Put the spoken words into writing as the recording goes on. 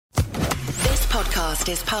podcast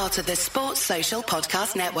is part of the Sports Social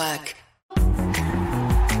Podcast Network.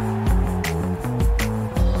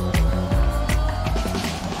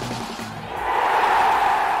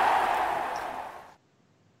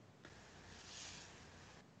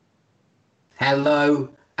 Hello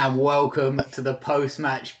and welcome to the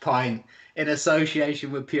post-match pint in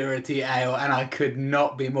association with Purity Ale, and I could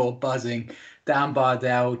not be more buzzing. Dan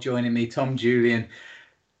Bardell joining me, Tom Julian.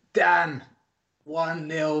 Dan,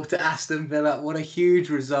 1-0 to Aston Villa. What a huge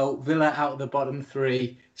result. Villa out of the bottom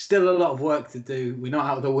three. Still a lot of work to do. We're not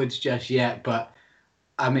out of the woods just yet, but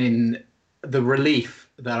I mean, the relief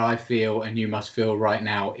that I feel and you must feel right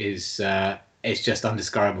now is it's just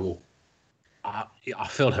undescribable. I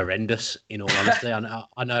feel horrendous, in all honesty.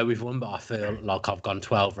 I know we've won, but I feel like I've gone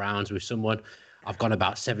 12 rounds with someone. I've gone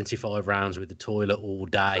about 75 rounds with the toilet all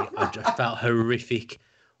day. I just felt horrific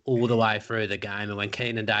all the way through the game. And when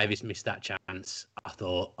Keenan Davis missed that chance, I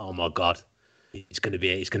thought, oh my God, it's going to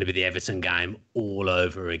be the Everton game all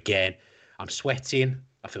over again. I'm sweating.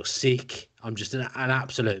 I feel sick. I'm just an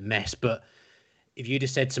absolute mess. But if you'd have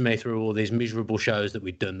said to me through all these miserable shows that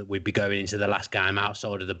we'd done that we'd be going into the last game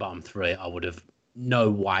outside of the bottom three, I would have no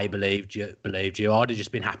way believed you. I'd have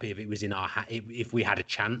just been happy if it was in our if we had a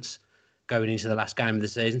chance going into the last game of the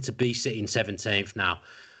season. To be sitting 17th now,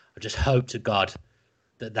 I just hope to God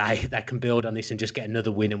that they can build on this and just get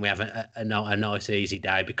another win and we have a nice easy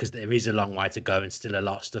day, because there is a long way to go and still a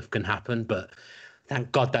lot of stuff can happen. But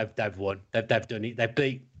thank God they've won. They've done it. They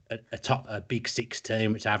beat a big six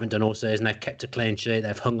team, which they haven't done all season. They've kept a clean sheet.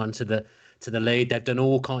 They've hung on to the lead. They've done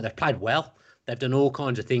all kinds. They've played well. They've done all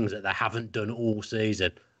kinds of things that they haven't done all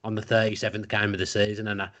season on the 37th game of the season.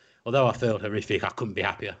 And although I feel horrific, I couldn't be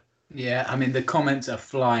happier. Yeah, I mean, the comments are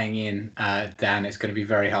flying in, Dan. It's going to be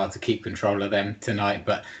very hard to keep control of them tonight.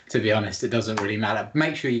 But to be honest, it doesn't really matter.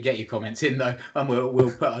 Make sure you get your comments in, though, and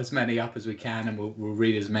we'll put as many up as we can, and we'll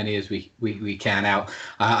read as many as we can out.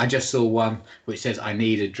 I just saw one which says, "I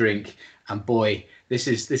need a drink," and boy, this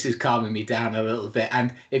is calming me down a little bit.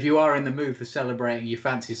 And if you are in the mood for celebrating, you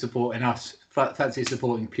fancy supporting us, fancy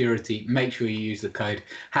supporting Purity, make sure you use the code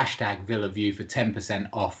 #VillaView for 10%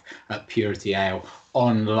 off at Purity Ale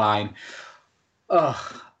online.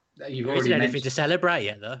 Oh, you've already mentioned anything to celebrate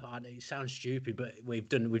yet, though. It sounds stupid, but we've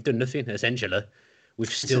done nothing essentially. We've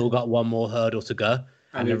still got one more hurdle to go.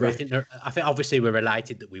 And I think obviously we're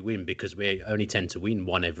related that we win, because we only tend to win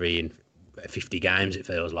one every 50 games, it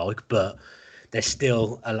feels like. But there's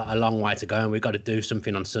still a long way to go, and we've got to do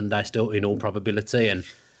something on Sunday still, in all probability. And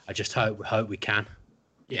I just hope we can.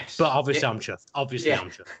 Yes. But obviously, I'm sure. I'm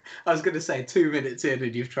sure. I was going to say 2 minutes in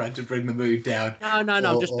and you've tried to bring the mood down. No,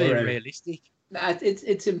 I'm just being realistic.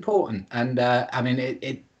 It's important. And I mean,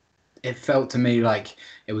 it felt to me like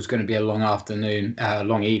it was going to be a long afternoon,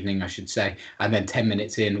 long evening, I should say. And then 10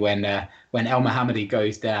 minutes in, when El Mohammadi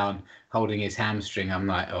goes down holding his hamstring, I'm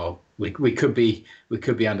like, oh, we could be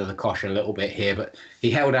under the cosh a little bit here. But he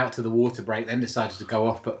held out to the water break, then decided to go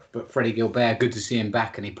off. But Freddie Gilbert, good to see him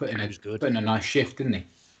back, and he put in a nice shift, didn't he?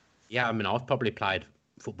 Yeah, I mean, I've probably played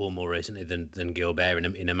football more recently than Gilbert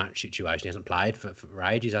in a match situation. He hasn't played for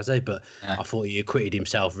ages, has he? But yeah. I thought he acquitted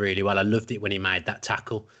himself really well. I loved it when he made that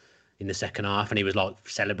tackle in the second half, and he was like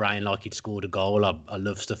celebrating like he'd scored a goal. I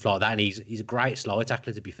love stuff like that, and he's a great slide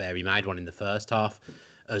tackler. To be fair, he made one in the first half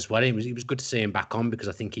as well. It was good to see him back on, because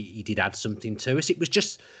I think he did add something to us. It was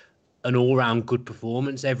just an all-round good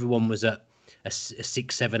performance. Everyone was at a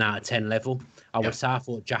 6, 7 out of 10 level. I would say I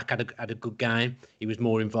thought Jack had a good game. He was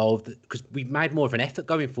more involved because we made more of an effort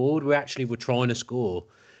going forward. We actually were trying to score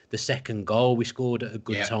the second goal. We scored at a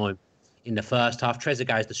good time in the first half.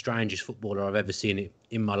 Trezeguet is the strangest footballer I've ever seen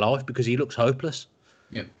in my life, because he looks hopeless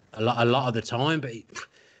a lot of the time. But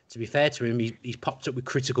to be fair to him, he's popped up with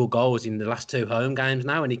critical goals in the last 2 home games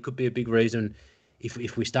now, and it could be a big reason.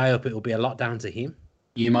 If we stay up, it will be a lot down to him.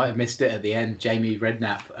 You might have missed it at the end. Jamie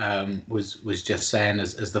Redknapp was just saying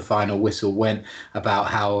as the final whistle went about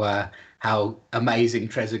how amazing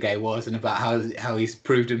Trezeguet was, and about how he's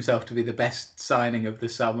proved himself to be the best signing of the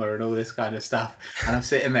summer and all this kind of stuff. And I'm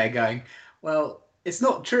sitting there going, well, it's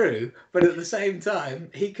not true, but at the same time,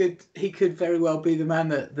 he could very well be the man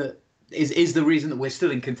that is the reason that we're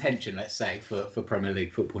still in contention, let's say, for Premier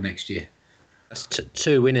League football next year. That's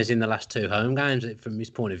 2 winners in the last 2 home games. From his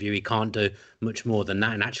point of view, he can't do much more than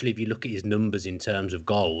that. And actually, if you look at his numbers in terms of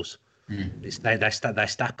goals, they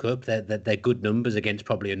stack up. They're good numbers against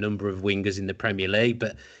probably a number of wingers in the Premier League.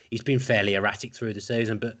 But he's been fairly erratic through the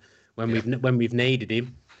season. But when we've needed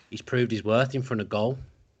him, he's proved his worth in front of goal.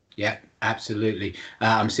 Yeah, absolutely.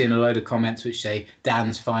 I'm seeing a load of comments which say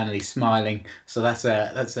Dan's finally smiling, so that's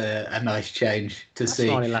a nice change to see.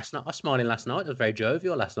 I was smiling last night. I was very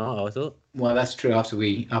jovial last night, I thought. Well, that's true. After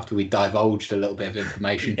we divulged a little bit of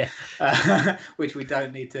information, Yeah. which we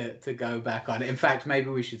don't need to go back on. In fact, maybe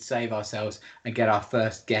we should save ourselves and get our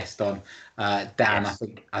first guest on, Dan. Yes.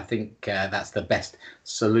 I think that's the best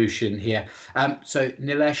solution here. So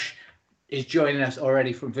Nilesh is joining us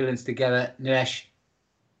already from Villains Together. Nilesh,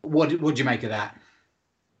 what do you make of that?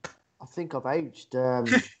 I think I've aged 10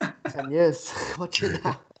 years watching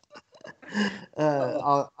that.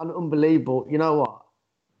 Unbelievable. You know what?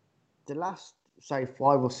 The last, say,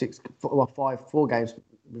 4 games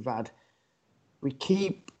we've had, we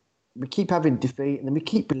keep having defeat, and then we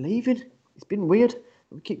keep believing. It's been weird.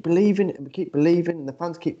 We keep believing, and we keep believing, and the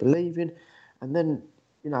fans keep believing, and then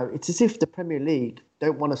it's as if the Premier League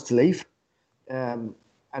don't want us to leave. And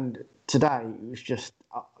today it was just.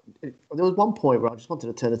 There was one point where I just wanted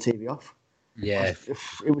to turn the TV off. Yeah.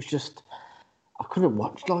 It was just. I couldn't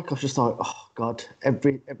watch. I was just like, oh God!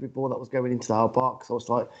 Every ball that was going into our box, I was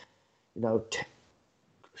like,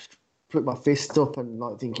 put my fist up and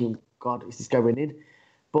like thinking, God, is this going in?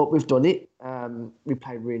 But we've done it. We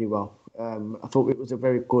played really well. I thought it was a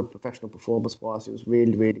very good professional performance by us. It was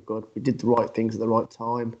really, really good. We did the right things at the right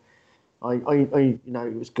time.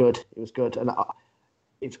 It was good. It was good. And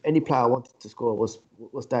if any player I wanted to score was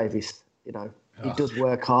Davies. He does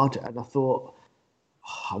work hard, and I thought,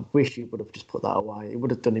 I wish he would have just put that away. It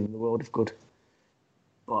would have done him the world of good.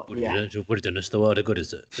 But would have done us the world of good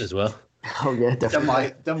as well. Oh yeah,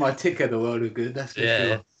 definitely. Done my ticker the world of good. That's for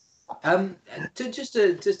sure. Just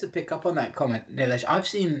to pick up on that comment, Nilesh, I've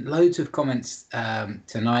seen loads of comments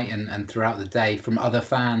tonight and throughout the day from other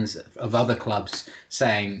fans of other clubs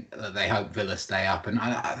saying that they hope Villa stay up, and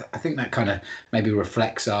I think that kind of maybe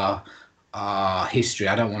reflects our history.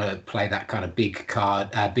 I don't want to play that kind of big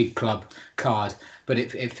club card, but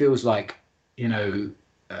it feels like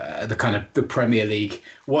the kind of the Premier League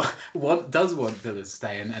what does want Villa to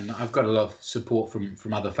stay, and I've got a lot of support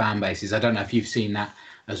from other fan bases. I don't know if you've seen that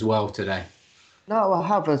as well today. No, I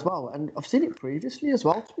have as well, and I've seen it previously as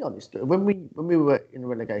well. To be honest, when we were in a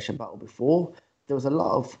relegation battle before, there was a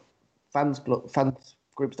lot of fans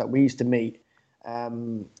groups that we used to meet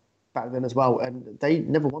back then as well, and they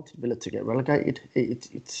never wanted Villa to get relegated.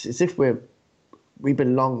 It's as if we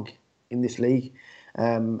belong in this league,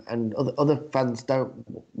 and other fans don't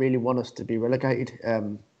really want us to be relegated.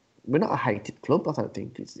 We're not a hated club. I don't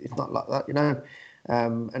think it's not like that,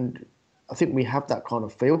 and I think we have that kind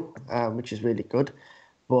of feel, which is really good.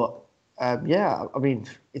 But I mean,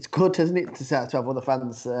 it's good, isn't it, to have other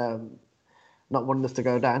fans not wanting us to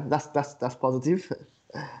go down. That's positive.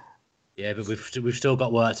 Yeah, but we've still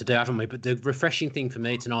got work to do, haven't we? But the refreshing thing for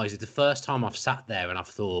me tonight is the first time I've sat there and I've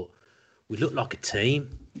thought we look like a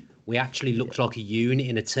team. We actually looked like a unit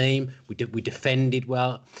in a team. We defended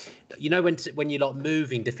well. When you're like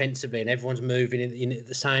moving defensively and everyone's moving in at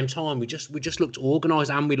the same time, we just looked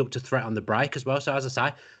organised, and we looked a threat on the break as well. So as I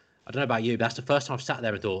say, I don't know about you, but that's the first time I've sat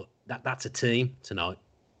there and thought that's a team tonight.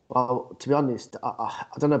 Well, to be honest, I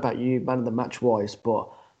don't know about you, man of the match wise, but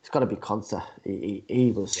it's got to be Conte.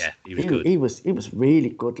 He was good. He was really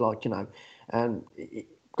good, and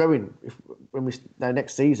when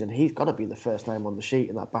next season, he's got to be the first name on the sheet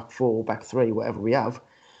in that back four, back three, whatever we have.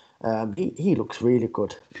 He looks really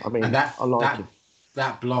good. I mean, I like him.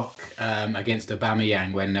 That block against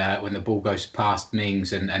Aubameyang when the ball goes past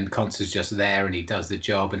Mings and Conte's just there and he does the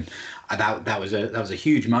job, and that was a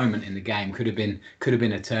huge moment in the game. Could have been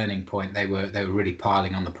a turning point. They were really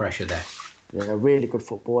piling on the pressure there. Yeah, a really good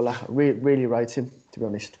footballer. Really rate him, to be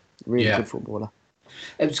honest. Really good footballer.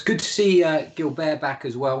 It was good to see Gilbert back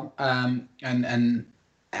as well, and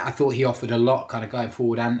I thought he offered a lot, kind of going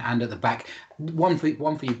forward and at the back. One for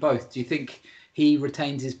you both. Do you think he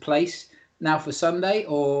retains his place now for Sunday,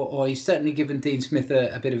 or he's certainly given Dean Smith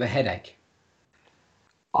a bit of a headache?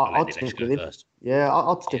 I'd stick with him. First. Yeah,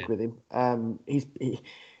 I'd stick with him. He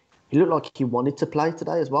looked like he wanted to play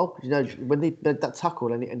today as well. When he did that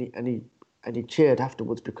tackle and he cheered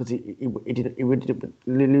afterwards because he didn't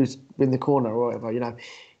lose in the corner or whatever.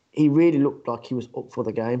 He really looked like he was up for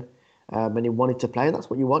the game, and he wanted to play. And that's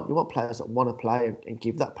what you want. You want players that want to play and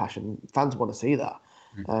give that passion. Fans want to see that.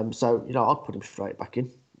 So I'd put him straight back in,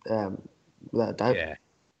 without a doubt. Yeah,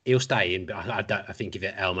 he'll stay in. But I think if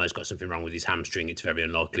Elmo's got something wrong with his hamstring, it's very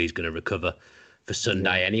unlikely he's going to recover for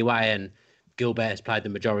Sunday anyway. And Gilbert has played the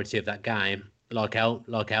majority of that game. Like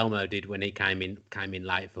Elmo did when he came in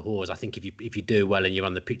late for Hawes. I think if you do well and you're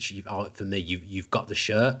on the pitch, you've got the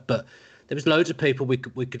shirt. But there was loads of people we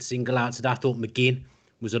could single out today. I thought McGinn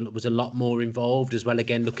was a lot more involved as well.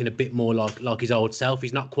 Again, looking a bit more like his old self.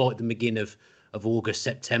 He's not quite the McGinn of August,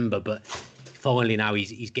 September, but finally now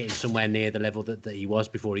he's getting somewhere near the level that he was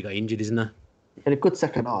before he got injured, isn't he? And a good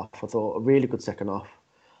second half, I thought, a really good second half.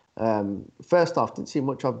 First half didn't see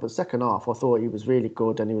much of, but second half I thought he was really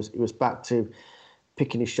good, and he was back to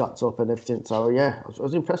picking his shots up and everything. So yeah, I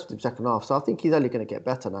was impressed with him second half. So I think he's only going to get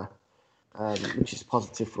better now, which is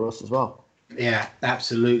positive for us as well. Yeah,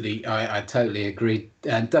 absolutely. I totally agree.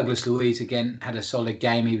 Douglas Luiz again had a solid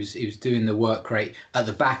game. He was doing the work rate at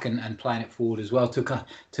the back and playing it forward as well. Took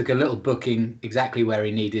a little booking exactly where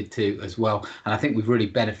he needed to as well. And I think we've really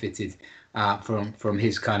benefited from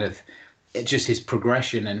his kind of just his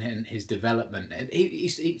progression and his development. And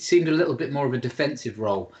he seemed a little bit more of a defensive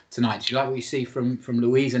role tonight. Do you like what you see from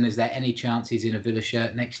Luiz? And is there any chance he's in a Villa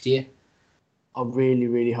shirt next year? I really,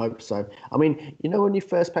 really hope so. I mean, you know, when you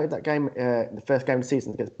first played that game, the first game of the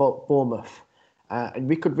season against Bournemouth, and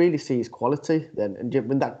we could really see his quality then. And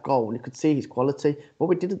with that goal, you could see his quality. What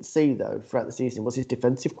we didn't see, though, throughout the season was his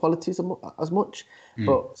defensive qualities as much.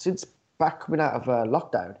 But since back coming out of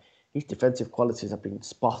lockdown, his defensive qualities have been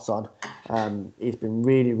spot on. He's been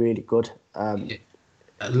really, really good. A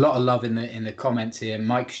lot of love in the comments here.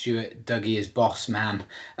 Mike Stewart, Dougie is boss man.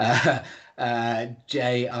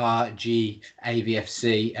 JRG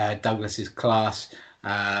AVFC, Douglas is class.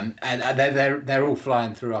 And they're all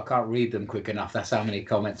flying through. I can't read them quick enough. That's how many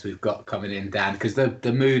comments we've got coming in, Dan. Because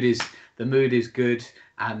the mood is good.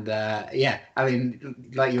 And yeah, I mean,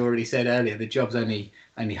 like you already said earlier, the job's only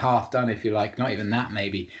half done, if you like, not even that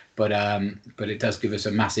maybe, but it does give us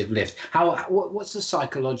a massive lift. What's the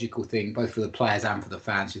psychological thing, both for the players and for the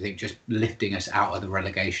fans, you think, just lifting us out of the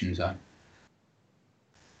relegation zone?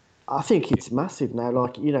 I think it's massive now.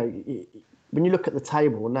 Like, you know, when you look at the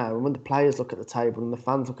table now, and when the players look at the table and the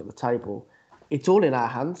fans look at the table, it's all in our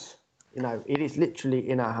hands. You know, it is literally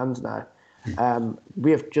in our hands now.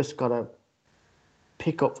 We have just got to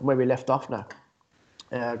pick up from where we left off now,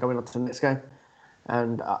 going on to the next game.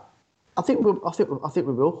 And I think we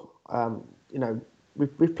will. You know,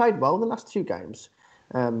 we've played well in the last two games,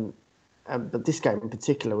 but this game in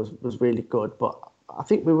particular was really good. But I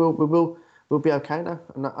think we'll be okay now,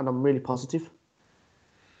 and I'm really positive.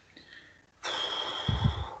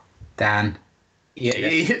 Dan,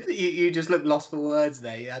 you just look lost for words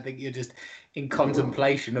there. I think you're just in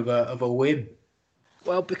contemplation of a win.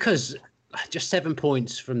 Well, because just 7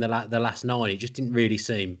 points from the last 9, it just didn't really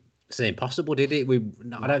seem possible, did it?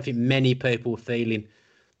 I don't think many people were feeling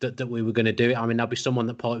that we were going to do it. I mean, there'll be someone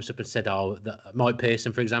that pipes up and said, "Oh, that Mike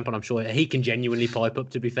Pearson, for example." I'm sure he can genuinely pipe up,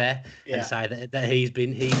 to be fair, and say that he's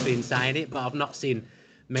been saying it. But I've not seen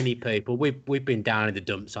many people. We've been down in the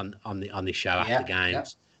dumps on this show after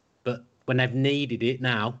games, but when they've needed it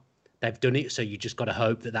now, they've done it. So you just got to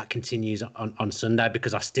hope that continues on Sunday,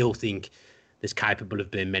 because I still think there's capable of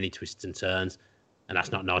being many twists and turns, and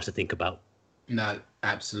that's not nice to think about. No,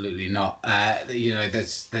 absolutely not. You know,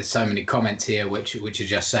 there's so many comments here which are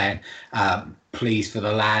just saying, please for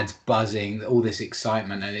the lads, buzzing, all this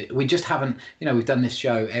excitement, and we just haven't. You know, we've done this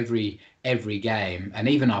show every game, and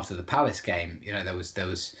even after the Palace game, you know, there was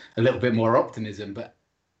a little bit more optimism, but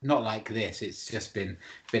not like this. It's just been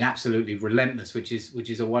absolutely relentless, which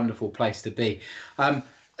is a wonderful place to be.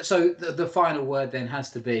 So the final word then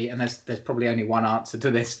has to be, and there's probably only one answer to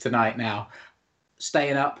this tonight now.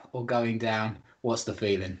 Staying up or going down? What's the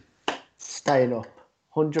feeling? Staying up,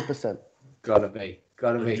 100%. Gotta be.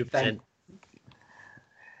 100%.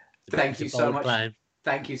 Thank you so much. Plan.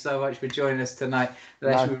 Thank you so much for joining us tonight.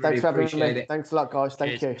 Thanks for having me. Thanks a lot, guys.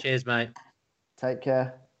 Thank you. Cheers, mate. Take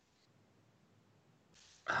care.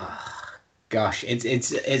 Gosh,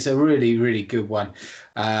 it's a really, really good one.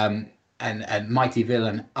 And Mighty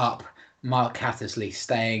Villain up. Mark Hattersley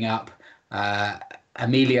staying up.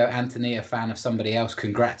 Emilio Anthony, a fan of somebody else.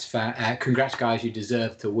 Congrats, guys! You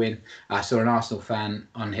deserve to win. I saw an Arsenal fan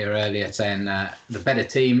on here earlier saying the better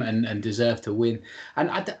team and deserve to win.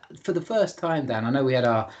 And for the first time, Dan, I know we had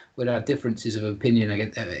our differences of opinion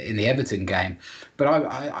in the Everton game, but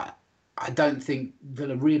I don't think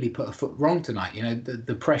Villa really put a foot wrong tonight. You know,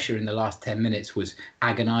 the pressure in the last 10 minutes was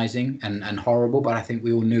agonising and horrible, but I think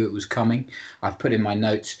we all knew it was coming. I've put in my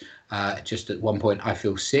notes just at one point, I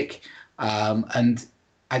feel sick. But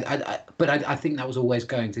I think that was always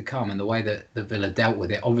going to come, and the way that the Villa dealt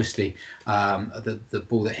with it, obviously, the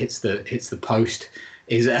ball that hits the post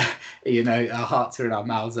is, our hearts are in our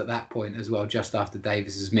mouths at that point as well, just after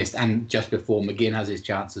Davies has missed, and just before McGinn has his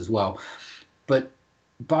chance as well. But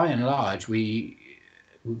by and large, we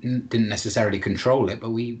didn't necessarily control it,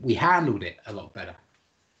 but we handled it a lot better.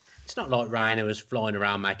 it's not like Reina was flying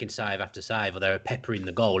around making save after save, or they were peppering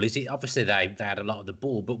the goal, is it? Obviously, they had a lot of the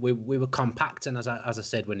ball, but we were compact. And as I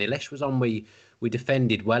said, when Nilesh was on, we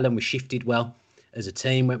defended well and we shifted well as a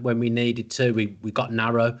team when we needed to. We got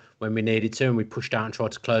narrow when we needed to, and we pushed out and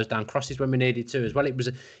tried to close down crosses when we needed to as well. It was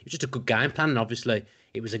just a good game plan, and obviously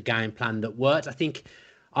it was a game plan that worked. I think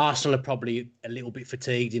Arsenal are probably a little bit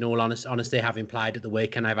fatigued, in all honesty, having played at the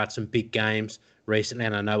weekend. They've had some big games recently,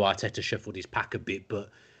 and I know Arteta shuffled his pack a bit, but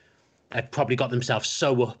they've probably got themselves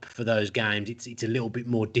so up for those games. It's a little bit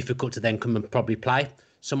more difficult to then come and probably play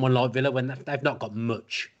someone like Villa when they've not got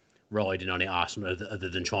much riding on it, Arsenal, other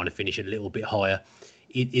than trying to finish a little bit higher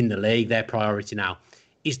in the league. Their priority now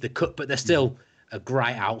is the cup, but they're still a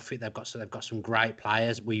great outfit. They've got some great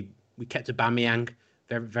players. We kept Aubameyang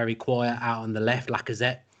very, very quiet out on the left.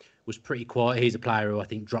 Lacazette was pretty quiet. He's a player who I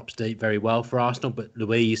think drops deep very well for Arsenal, but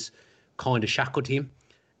Luiz kind of shackled him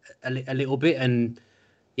a little bit. And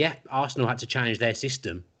yeah, Arsenal had to change their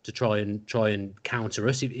system to try and counter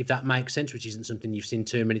us, if that makes sense, which isn't something you've seen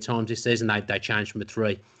too many times this season. They changed from a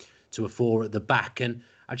 3 to a 4 at the back. And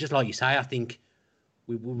I just, like you say, I think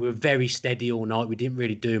we were very steady all night. We didn't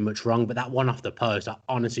really do much wrong, but that one off the post, I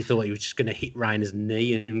honestly thought he was just going to hit Reina's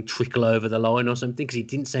knee and trickle over the line or something, because he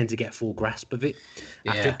didn't seem to get full grasp of it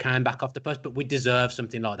after it came back off the post. But we deserve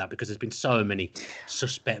something like that, because there's been so many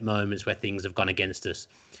suspect moments where things have gone against us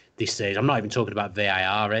this season. I'm not even talking about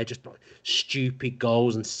VAR here, just stupid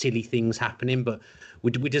goals and silly things happening. But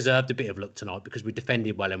we deserved a bit of luck tonight, because we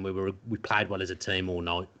defended well and we played well as a team all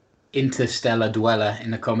night. Interstellar Dweller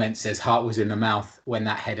in the comments says heart was in the mouth when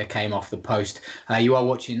that header came off the post. You are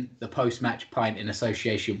watching the post-match pint in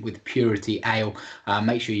association with Purity Ale.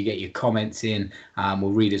 Make sure you get your comments in.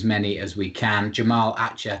 We'll read as many as we can. Jamal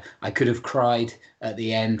Atcher, I could have cried at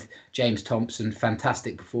the end. James Thompson,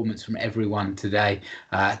 fantastic performance from everyone today.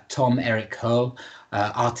 Tom Eric Hurl,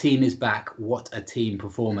 our team is back. What a team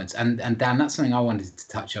performance. And Dan, that's something I wanted to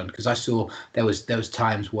touch on, because I saw there was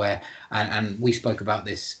times where, and we spoke about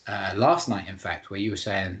this last night, in fact, where you were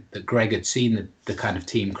saying that Greg had seen the kind of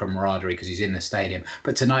team camaraderie because he's in the stadium.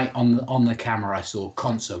 But tonight on the camera, I saw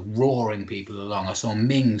Konsa roaring people along. I saw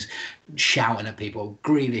Mings shouting at people,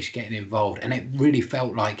 Grealish getting involved, and it really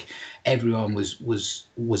felt like everyone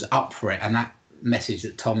was up for it. And that message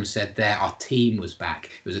that Tom said there, our team was back.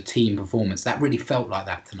 It was a team performance. That really felt like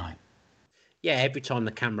that tonight. Yeah, every time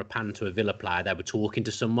the camera panned to a Villa player, they were talking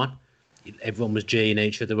to someone. Everyone was G'ing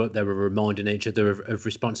each other up. They were reminding each other of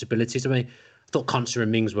responsibilities. I mean, I thought Konsa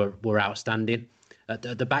and Mings were outstanding. At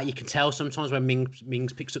the back, you can tell sometimes when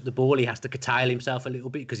Mings picks up the ball, he has to curtail himself a little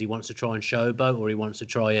bit because he wants to try and showboat, or he wants to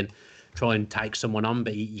try and take someone on.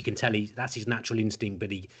 But you can tell that's his natural instinct.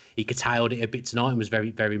 But he curtailed it a bit tonight and was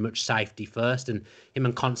very, very much safety first. And him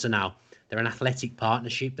and Konsa now, they're an athletic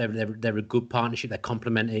partnership. They're a good partnership. They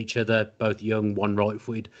complement each other. Both young, one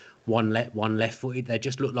right-footed, one left-footed. They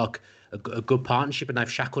just look like a good partnership, and they've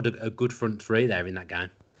shackled a good front three there in that game.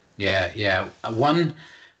 Yeah. One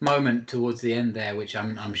moment towards the end there, which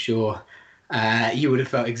I'm sure you would have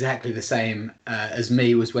felt exactly the same as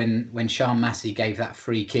me, was when Sean Massey gave that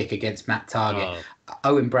free kick against Matt Target.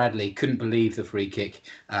 Owen Bradley couldn't believe the free kick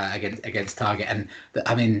against Target, and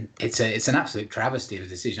I mean it's an absolute travesty of a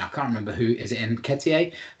decision. I can't remember who is it,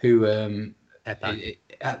 Nketiah, who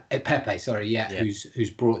Pepe, sorry, yeah. Who's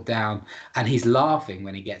brought down, and he's laughing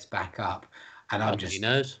when he gets back up, and I'm just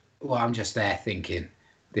there thinking,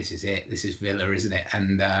 this is it. This is Villa, isn't it?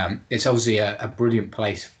 And it's obviously a brilliant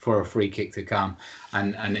place for a free kick to come.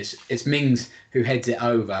 And it's Mings who heads it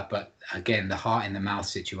over. But again, the heart in the mouth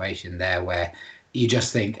situation there, where you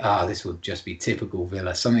just think, this would just be typical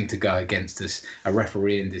Villa, something to go against us, a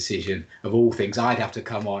refereeing decision. Of all things, I'd have to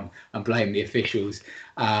come on and blame the officials.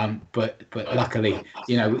 But luckily,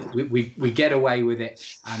 we get away with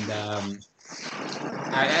it. And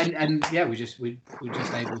yeah, we're just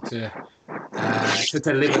able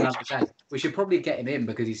to live another day. We should probably get him in,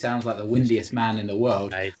 because he sounds like the windiest man in the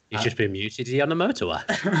world. He's just been muted. Is he on the motorway?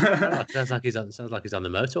 sounds like he's on the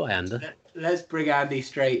motorway, Andy. Let's bring Andy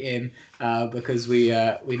straight in, because we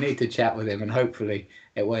need to chat with him, and hopefully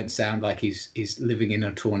it won't sound like he's living in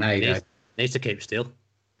a tornado. Needs to keep still.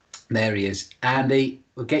 There he is. Andy,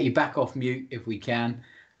 we'll get you back off mute if we can.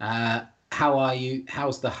 How are you?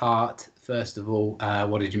 How's the heart? First of all,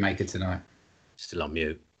 what did you make of tonight? Still on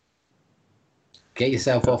mute. Get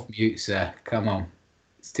yourself off mute, sir. Come on.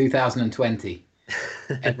 It's 2020.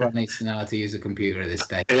 Everyone needs to know how to use a computer at this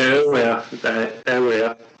stage. There we are. There we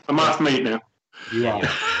are. I'm off mute now. You are.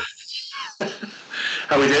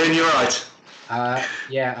 How are we doing? You all right?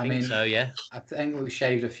 Yeah, I mean, so, yeah. I think we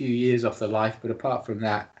shaved a few years off the life, but apart from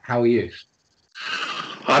that, how are you?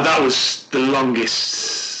 That was the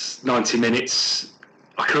longest last 90 minutes,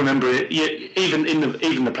 I can remember it. Yeah, even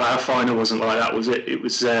the playoff final wasn't like that, was it? It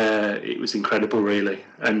was incredible, really.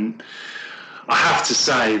 And I have to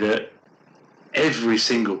say that every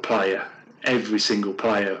single player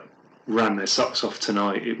ran their socks off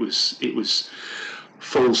tonight. It was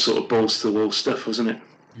full sort of balls to the wall stuff, wasn't it?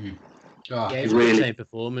 Mm. Oh, yeah, it was really the same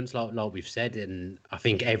performance, like we've said, and I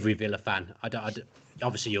think every Villa fan.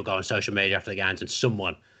 Obviously, you'll go on social media after the games, and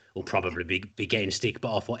someone will probably be getting stick.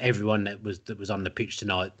 But I thought everyone that was on the pitch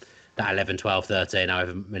tonight, that 11, 12, 13,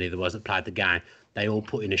 however many there was that played the game, they all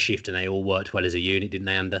put in a shift and they all worked well as a unit, didn't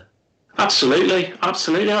they, Ander? Absolutely. I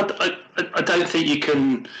don't think you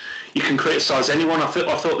can criticise anyone. I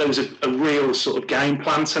thought there was a real sort of game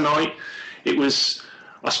plan tonight. It was,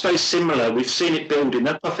 I suppose, similar. We've seen it building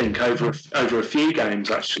up, I think, over a few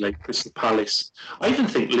games, actually. Crystal Palace. I even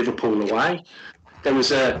think Liverpool away. There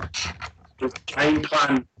was a game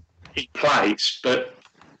plan in place, but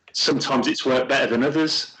sometimes it's worked better than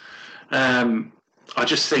others. I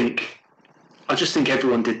just think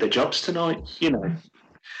everyone did their jobs tonight. You know,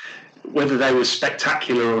 whether they were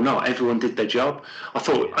spectacular or not, everyone did their job. I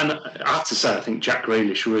thought, and I have to say, I think Jack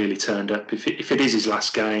Grealish really turned up. If it is his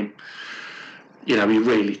last game, you know,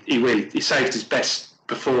 he saved his best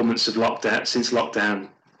performance of lockdown since lockdown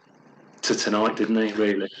to tonight, didn't he?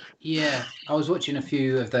 Really. Yeah, I was watching a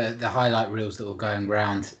few of the highlight reels that were going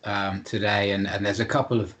around today, and there's a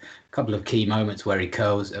couple of key moments where he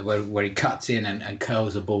curls, where he cuts in and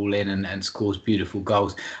curls a ball in and scores beautiful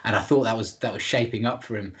goals. And I thought that was shaping up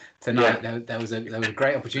for him tonight. Yeah. There was a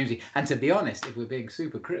great opportunity. And to be honest, if we're being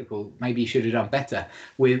super critical, maybe he should have done better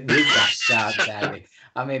with that start there.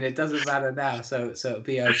 I mean, it doesn't matter now, so it'll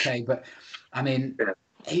be okay. But I mean,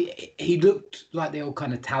 he looked like the old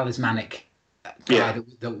kind of talismanic guy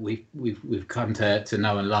that we've come to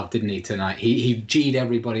know and love, didn't he, tonight? He G'd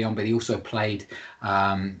everybody on, but he also played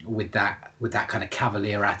with that kind of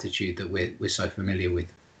cavalier attitude that we're so familiar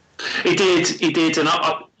with. He did, and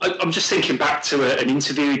I'm just thinking back to an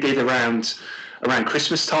interview he did around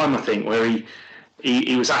Christmas time, I think, where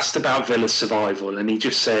he was asked about Villa's survival, and he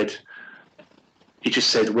just said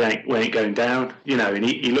we ain't going down, you know, and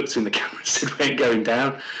he looked in the camera and said we ain't going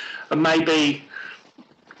down, and maybe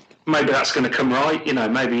that's going to come right, you know.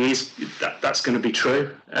 Maybe that's going to be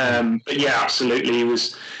true. But yeah, absolutely, he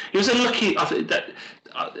was a lucky. I think that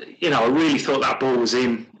I really thought that ball was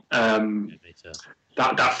in.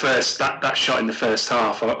 That shot in the first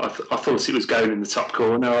half, I thought it was going in the top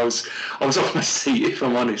corner. I was off my seat, if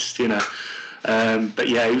I'm honest, you know. But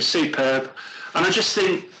yeah, he was superb, and I just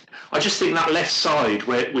think that left side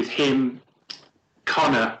with him,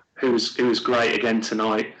 Connor, who was great again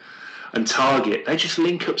tonight, and Target, they just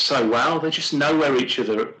link up so well. They just know where each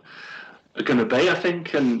other are going to be, I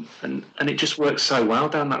think, and it just works so well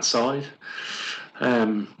down that side.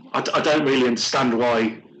 I don't really understand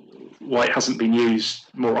why it hasn't been used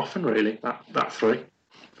more often, really, that three.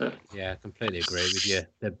 But yeah, I completely agree with you.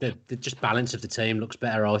 The just balance of the team looks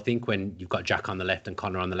better, I think, when you've got Jack on the left and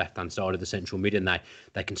Connor on the left-hand side of the central mid, and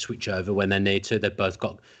they can switch over when they need to. They've both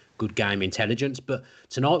got good game intelligence. But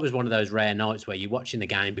tonight was one of those rare nights where you're watching the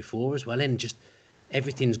game before as well, and just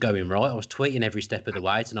everything's going right. I was tweeting every step of the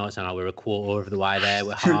way tonight, saying, we're a quarter of the way there,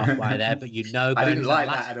 we're halfway there. But I didn't like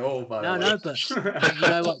that at all, by the way. No, but you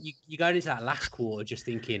know what? You go into that last quarter just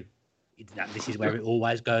thinking, this is where it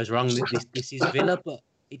always goes wrong. This is Villa, but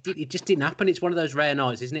it just didn't happen. It's one of those rare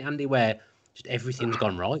nights, isn't it, Andy, where just everything's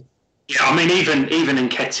gone right. Yeah, I mean, even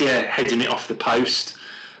Nketiah heading it off the post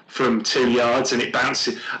from 2 yards and it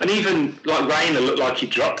bouncing, and even like Reina looked like he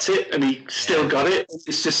dropped it and he still got it.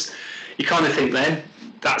 It's just, you kind of think then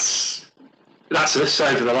that's us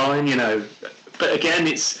over the line, you know. But again,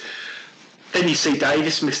 then you see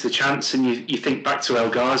Davis miss the chance, and you think back to El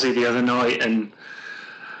Ghazi the other night, and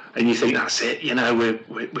you think that's it, you know,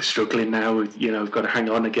 we're struggling now. We've got to hang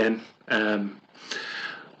on again.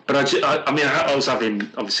 But I was having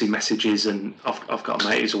obviously messages, and I've got a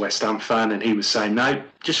mate who's a West Ham fan, and he was saying, no,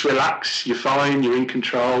 just relax, you're fine, you're in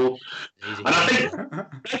control. And I think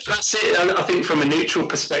that's it. I think from a neutral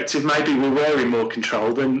perspective, maybe we were in more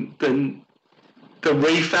control than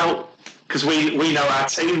we felt, because we know our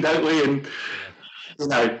team, don't we? And you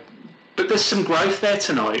know, but there's some growth there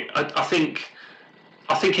tonight. I think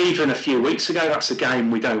even a few weeks ago, that's a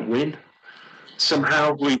game we don't win.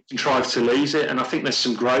 Somehow we contrive to lose it, and I think there's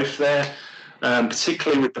some growth there,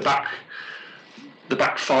 particularly with the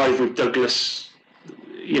back five with Douglas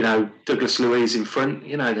Luiz in front.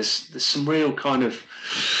 You know, there's some real kind of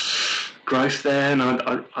growth there, and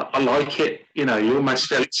I like it. You know, you almost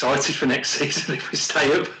feel excited for next season if we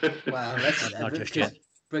stay up. Wow, not just yet.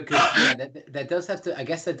 because there does have to. I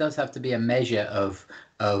guess there does have to be a measure of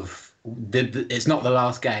it's not the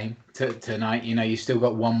last game tonight. You still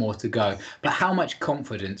got one more to go. But how much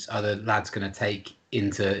confidence are the lads going to take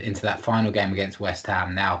into that final game against West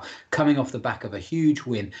Ham now, coming off the back of a huge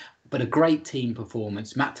win, but a great team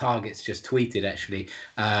performance? Matt Targett's just tweeted actually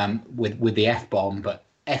with the F-bomb, but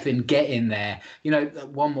effing get in there.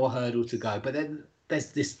 One more hurdle to go. But then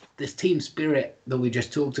there's this team spirit that we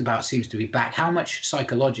just talked about seems to be back. How much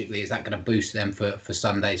psychologically is that going to boost them for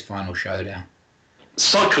Sunday's final showdown?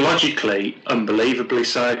 Psychologically, unbelievably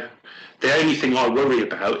so. The only thing I worry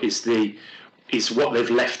about is what they've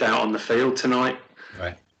left out on the field tonight.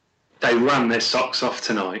 Right. They ran their socks off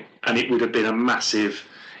tonight, and it would have been a massive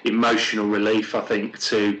emotional relief, I think,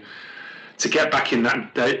 to get back in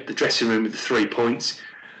the dressing room with the 3 points.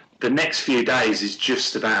 The next few days is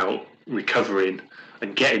just about recovering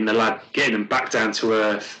and getting them back down to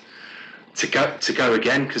earth to go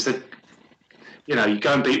again, because you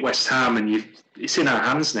go and beat West Ham and it's in our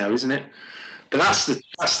hands now, isn't it? But that's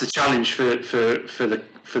the challenge for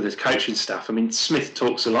the coaching staff. I mean, Smith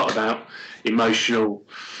talks a lot about emotional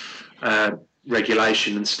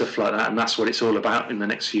regulation and stuff like that, and that's what it's all about in the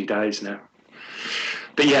next few days now.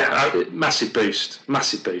 But yeah, massive boost.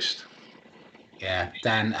 Yeah,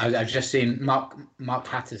 Dan, I've just seen Mark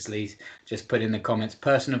Hattersley just put in the comments,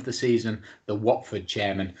 person of the season, the Watford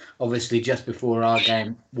chairman. Obviously, just before our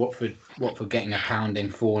game, Watford getting a pounding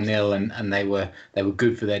 4-0, and they were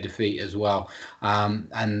good for their defeat as well,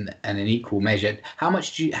 and in equal measure. How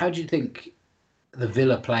do you think the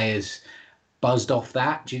Villa players buzzed off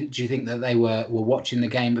that? Do you think that they were watching the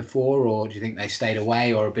game before, or do you think they stayed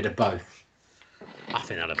away, or a bit of both? I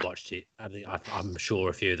think I'd have watched it. I'm sure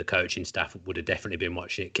a few of the coaching staff would have definitely been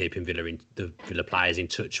watching it, keeping the Villa players in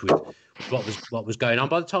touch with what was going on.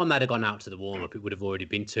 By the time they'd have gone out to the warm-up, it would have already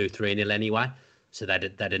been 2-3-0 anyway. So they'd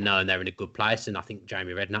have known they're in a good place. And I think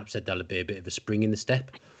Jamie Redknapp said there'll be a bit of a spring in the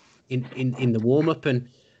step in the warm-up. And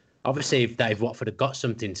obviously, if Dave Watford had got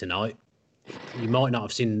something tonight, you might not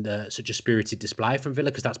have seen such a spirited display from Villa,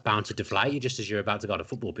 because that's bound to deflate you just as you're about to go to a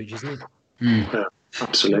football pitch, isn't it? Yeah,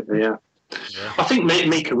 absolutely, yeah. I think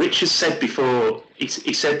Mika Richards said before,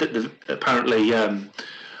 he said that apparently,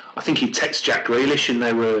 I think he texted Jack Grealish and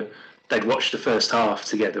they'd watched the first half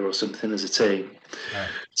together or something as a team. Right.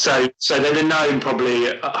 So they'd have known probably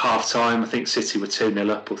at half time, I think City were 2-0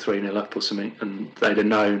 up or 3-0 up or something, and they'd have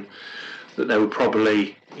known that it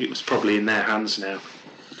was probably in their hands now,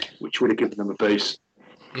 which would have given them a boost.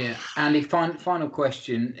 Yeah, Andy, final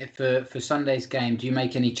question. For Sunday's game, do you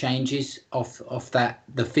make any changes off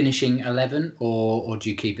the finishing 11, or do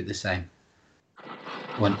you keep it the same?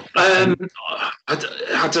 I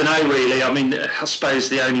don't know really. I mean, I suppose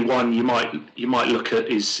the only one you might look at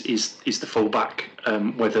is the fullback,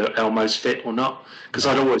 whether Elmo's fit or not. Because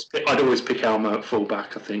I'd always pick Elmo at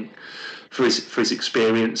fullback. I think for his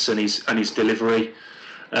experience and his delivery.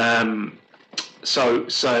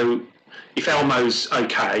 So if Elmo's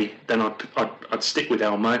okay, then I'd stick with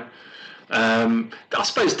Elmo. I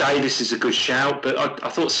suppose Davis is a good shout, but I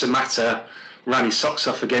thought Samatta ran his socks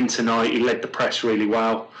off again tonight. He led the press really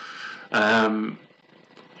well. I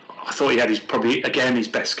thought he had his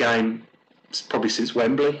best game probably since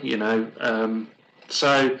Wembley.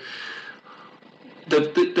 So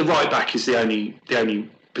the right back is the only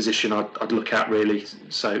position I'd look at really.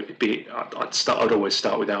 So I'd always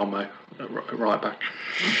start with Elmo at right back.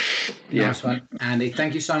 Yeah. Nice one, Andy.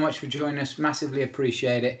 Thank you so much for joining us. Massively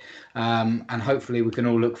appreciate it. And hopefully we can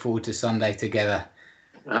all look forward to Sunday together.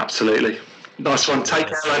 Absolutely. Nice one. Take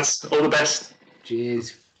care, lads. All the best.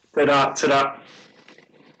 Cheers. Ta-da.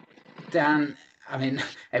 Dan, I mean,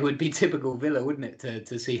 it would be typical Villa, wouldn't it,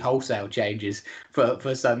 to see wholesale changes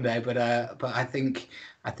for Sunday? But I think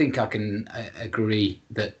I can agree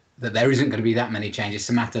that there isn't going to be that many changes.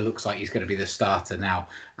 Samatta looks like he's going to be the starter now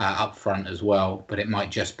up front as well. But it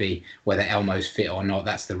might just be whether Elmo's fit or not.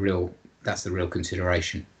 That's the real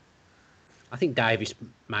consideration. I think Davis,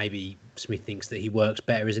 maybe Smith thinks that he works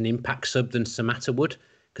better as an impact sub than Samatta would,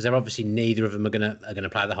 because they're obviously neither of them are going to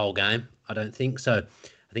play the whole game. I don't think so.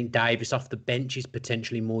 I think Davis off the bench is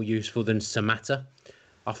potentially more useful than Samatta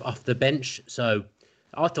off the bench. So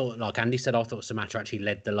I thought, like Andy said, Samatta actually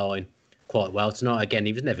led the line quite well tonight. Again,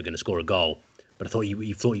 he was never going to score a goal, but I thought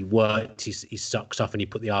he worked his socks off, and he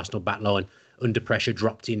put the Arsenal back line under pressure,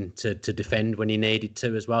 dropped in to defend when he needed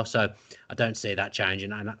to as well. So I don't see that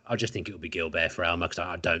changing, and I just think it will be Gilbert for Elmo, because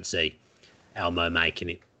I don't see Elmo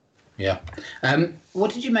making it. Yeah.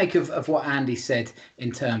 What did you make of what Andy said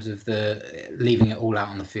in terms of the leaving it all out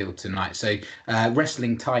on the field tonight? So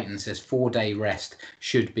Wrestling Titan says 4-day rest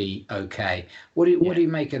should be okay. What do you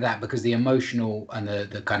make of that? Because the emotional and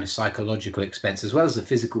the kind of psychological expense, as well as the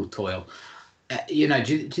physical toil, do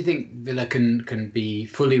you think Villa can be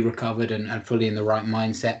fully recovered and fully in the right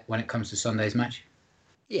mindset when it comes to Sunday's match?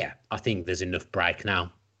 Yeah, I think there's enough break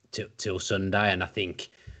now till Sunday, and I think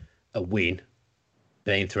a win,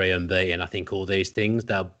 being 3 unbeaten, I think all these things,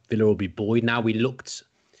 Villa will be buoyed now.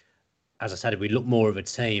 As I said, we look more of a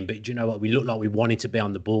team, but do you know what? We look like we wanted to be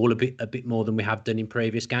on the ball a bit more than we have done in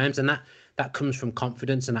previous games, and that comes from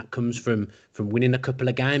confidence, and that comes from winning a couple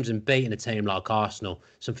of games and beating a team like Arsenal,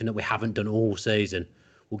 something that we haven't done all season.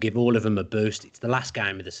 We'll give all of them a boost. It's the last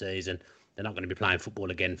game of the season. They're not going to be playing football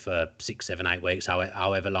again for 6, 7, 8 weeks,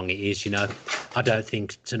 however long it is. I don't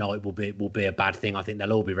think tonight will be a bad thing. I think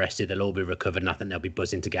they'll all be rested, they'll all be recovered, and I think they'll be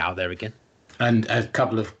buzzing to get out there again. And a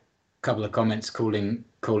couple of comments calling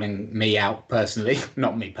me out personally,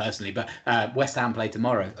 not me personally, but West Ham play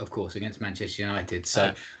tomorrow, of course, against Manchester United.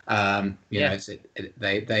 So I mean,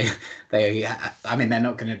 they're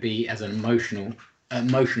not going to be as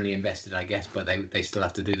emotionally invested, I guess, but they still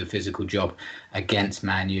have to do the physical job against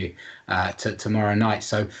Man U tomorrow night.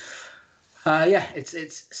 So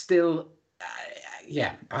it's still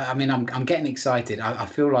I mean, I'm getting excited. I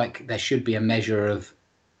feel like there should be a measure of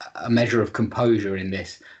composure in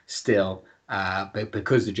this still, but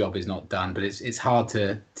because the job is not done. But it's hard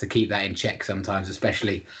to keep that in check sometimes,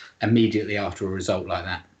 especially immediately after a result like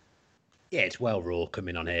that. Yeah, it's well raw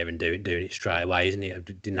coming on here and doing it straight away, isn't it? I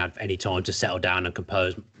didn't have any time to settle down and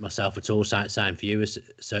compose myself at all. Same for you.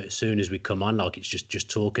 So as soon as we come on, like, it's just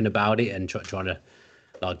talking about it and trying to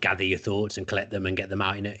like gather your thoughts and collect them and get them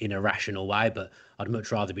out in a rational way. But I'd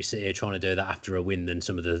much rather be sitting here trying to do that after a win than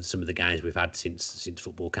some of the games we've had since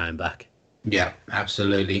football came back. Yeah,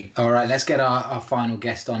 absolutely. All right, let's get our final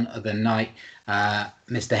guest on of the night,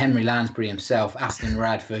 Mr. Henry Lansbury himself, Aston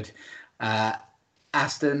Radford.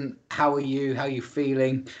 Aston, how are you? How are you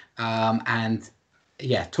feeling? And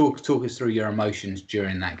yeah, talk us through your emotions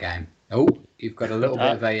during that game. Oh, you've got a little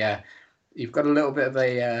bit of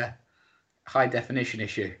a high definition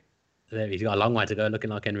issue. He's got a long way to go, looking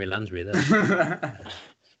like Henry Lansbury there.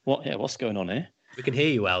 What's going on here? We can hear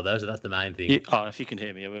you well though, so that's the main thing. If you can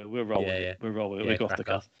hear me, we're rolling. Yeah. We're rolling. We're off the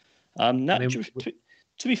cuff.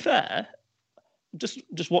 To be fair,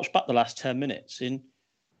 just watch back the last 10 minutes.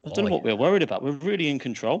 I don't know what we're worried about. We're really in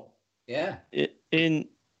control. Yeah. I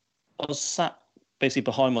was sat basically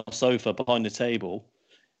behind my sofa, behind the table.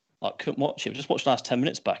 I couldn't watch it. Just watched the last 10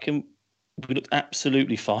 minutes back, and we looked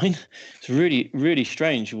absolutely fine. It's really, really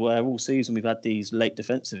strange where all season we've had these late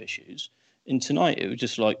defensive issues. And tonight it was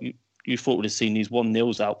just like you thought we'd have seen these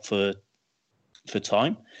 1-0s out for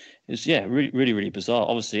time. It's really, really, really bizarre.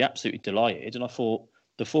 Obviously, absolutely delighted. And I thought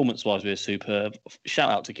performance-wise we were superb. Shout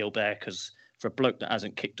out to Gilbert, because for a bloke that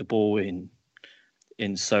hasn't kicked a ball in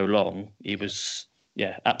so long, he was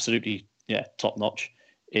absolutely top notch.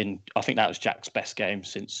 I think that was Jack's best game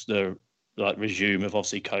since the resume of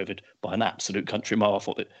obviously COVID by an absolute country mile.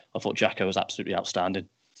 I thought Jacko was absolutely outstanding.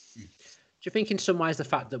 Do you think in some ways the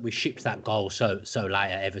fact that we shipped that goal so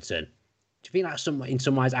late at Everton, do you think that in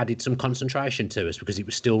some ways added some concentration to us because it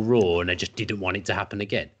was still raw and they just didn't want it to happen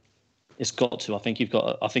again? It's got to. I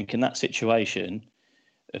think in that situation,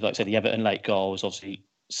 like I said, the Everton late goal was obviously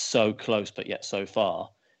so close but yet so far.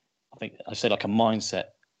 I think I said like a mindset.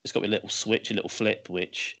 It's got to be a little switch, a little flip,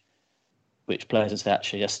 which players say,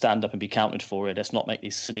 actually, let's stand up and be counted for it. Let's not make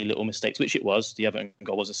these silly little mistakes, which it was. The Everton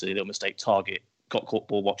goal was a silly little mistake. Target got caught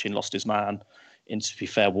ball watching, lost his man. And to be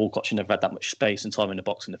fair, Walcott should never had that much space and time in the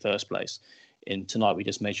box in the first place. And tonight we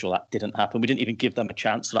just made sure that didn't happen. We didn't even give them a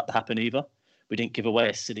chance for that to happen either. We didn't give away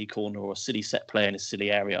a silly corner or a silly set play in a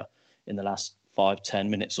silly area in the last 5-10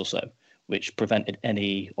 minutes or so, which prevented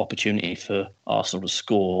any opportunity for Arsenal to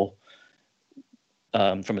score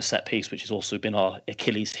from a set piece, which has also been our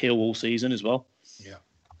Achilles heel all season as well. Yeah.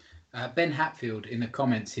 Ben Hatfield in the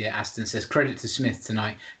comments here, Aston says, credit to Smith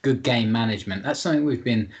tonight, good game management. That's something we've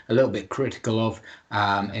been a little bit critical of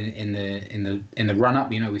in the run up.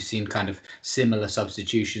 We've seen kind of similar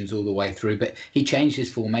substitutions all the way through, but he changed his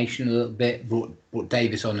formation a little bit, brought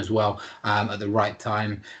Davis on as well at the right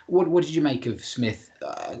time. What did you make of Smith,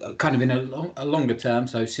 kind of in a longer term,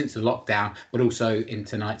 so since the lockdown, but also in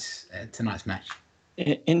tonight's match?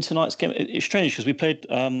 In tonight's game, it's strange because we played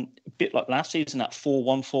a bit like last season, that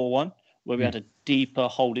 4-1-4-1, where we had a deeper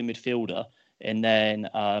holding midfielder. And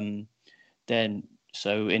then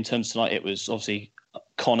so in terms of tonight, it was obviously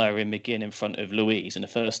Connor and McGinn in front of Louise in the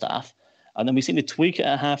first half. And then we seemed to tweak it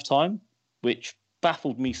at half-time, which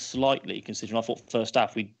baffled me slightly, considering I thought first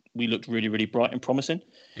half we looked really, really bright and promising.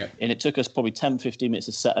 Yep. And it took us probably 10, 15 minutes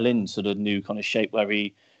to settle into the new kind of shape where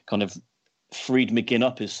he kind of freed McGinn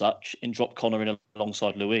up as such and dropped Connor in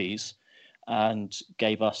alongside Louise and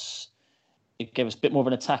gave us a bit more of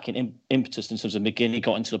an attacking impetus in terms of McGinn. He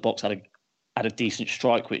got into the box, had a decent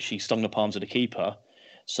strike, which he stung the palms of the keeper.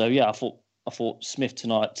 So, yeah, I thought Smith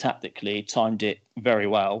tonight tactically timed it very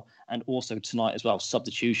well. And also tonight as well,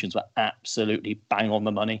 substitutions were absolutely bang on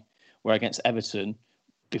the money. Where against Everton,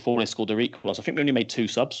 before they scored their equaliser, I think we only made 2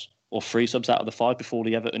 subs or 3 subs out of the 5 before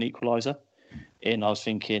the Everton equaliser. And I was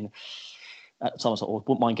thinking, at the time I was like,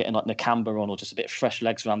 wouldn't mind getting like Nakamba on or just a bit of fresh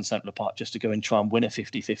legs around the centre of the park just to go and try and win a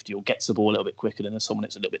 50-50 or get to the ball a little bit quicker than someone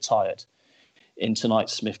that's a little bit tired. In tonight,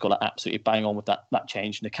 Smith got absolutely bang on with that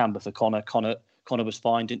change. Nakamba for Connor. Connor was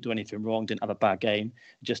fine, didn't do anything wrong, didn't have a bad game.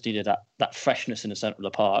 Just needed that freshness in the centre of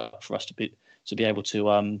the park for us to be able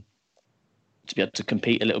to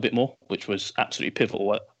compete a little bit more, which was absolutely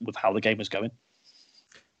pivotal with how the game was going.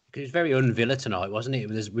 It was very un-Villa tonight, wasn't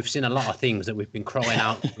it? We've seen a lot of things that we've been crying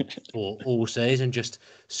out for all season. Just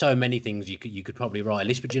so many things you could probably write a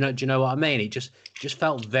list. But do you know what I mean? It just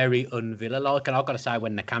felt very un-Villa like. And I've got to say,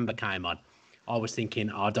 when Nakamba came on, I was thinking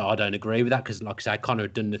I don't agree with that because, like I say, Connor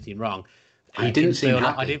had done nothing wrong. He didn't seem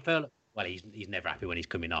happy. I didn't feel. Well, he's never happy when he's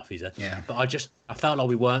coming off, is he? Yeah. But I felt like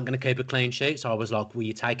we weren't going to keep a clean sheet, so I was like, well,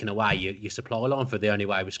 you're taking away your supply line for the only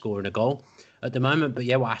way we're scoring a goal at the moment. But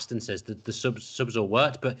yeah, what Aston says, the subs all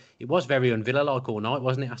worked, but it was very un-Villa like all night,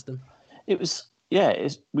 wasn't it, Aston? It was, yeah.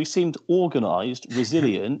 We seemed organised,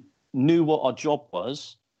 resilient, knew what our job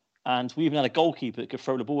was, and we even had a goalkeeper that could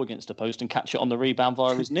throw the ball against the post and catch it on the rebound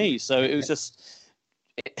via his knees. So it was just,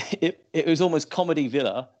 it was almost comedy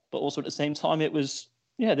Villa, but also at the same time it was,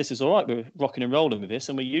 yeah, this is all right. We're rocking and rolling with this,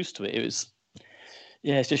 and we're used to it. It was,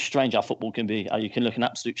 yeah, it's just strange how football can be. How you can look in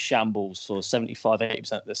absolute shambles for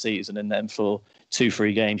 75-80% of the season, and then for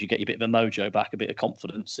 2-3 games, you get your bit of a mojo back, a bit of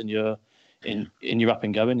confidence, and you're up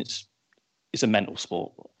and going. It's a mental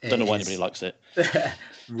sport. I don't know why anybody likes it.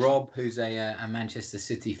 Rob, who's a Manchester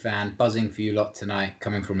City fan, buzzing for you lot tonight,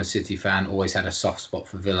 coming from a City fan, always had a soft spot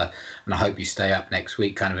for Villa, and I hope you stay up next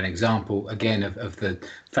week. Kind of an example, again, of the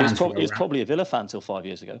fans. He was probably a Villa fan till 5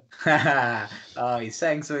 years ago. Oh, he's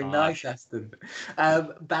saying something nice, Aston.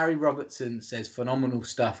 Barry Robertson says, phenomenal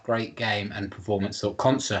stuff, great game and performance. Thought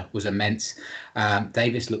Konsa was immense.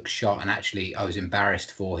 Davis looked shot, and actually I was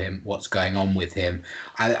embarrassed for him, what's going on with him.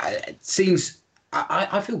 It seems...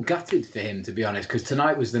 I feel gutted for him, to be honest, because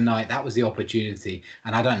tonight was the night, that was the opportunity,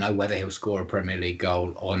 and I don't know whether he'll score a Premier League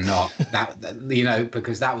goal or not.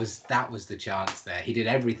 Because that was the chance there. He did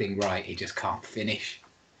everything right. He just can't finish.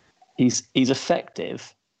 He's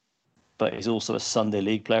effective, but he's also a Sunday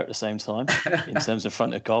League player at the same time in terms of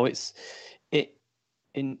front of goal. The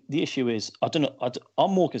issue is, I don't know.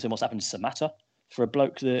 I'm more concerned what's happened to Samatta. For a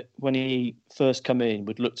bloke that when he first come in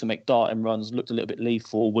would look to make darting runs, looked a little bit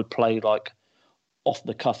lethal, would play like off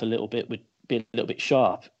the cuff a little bit, would be a little bit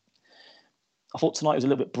sharp. I thought tonight was a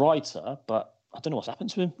little bit brighter, but I don't know what's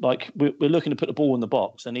happened to him. Like we're looking to put the ball in the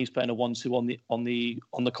box, and he's putting a 1-2 on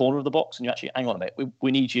the corner of the box, and you actually hang on a minute.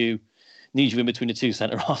 We need you in between the two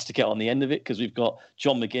centre halves to get on the end of it, because we've got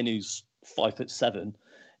John McGinn who's 5'7"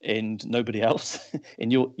 and nobody else,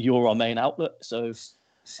 and you're our main outlet. So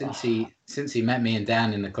since he met me and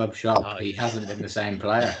Dan in the club shop, he hasn't been the same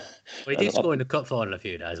player. Well, he did score in the cup final a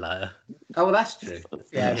few days later. Oh, well, that's true.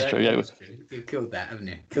 Yeah, that's true. Yeah. That's true. You've killed that, haven't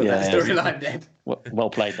you? Killed that storyline dead. Well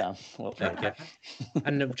played, Dan. Well played. Yeah.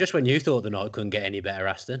 And just when you thought the night couldn't get any better,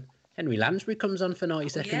 Aston, Henry Lansbury comes on for 90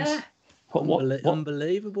 seconds. Yeah. What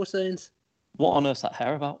unbelievable scenes. What on earth's that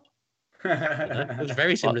hair about? It was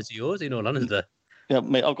very similar to yours, in all honesty. Yeah,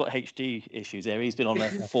 mate, I've got HD issues here. He's been on a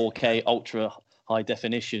 4K ultra high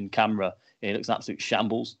definition camera. It looks an absolute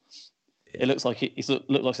shambles. It looks like he's had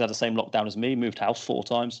the same lockdown as me. Moved house 4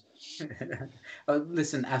 times.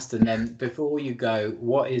 Listen, Aston. Then before you go,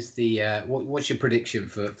 what is the what's your prediction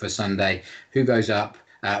for Sunday? Who goes up?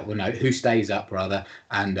 Who stays up rather?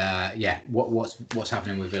 And what's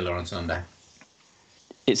happening with Villa on Sunday?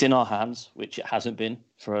 It's in our hands, which it hasn't been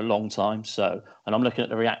for a long time. So, and I'm looking at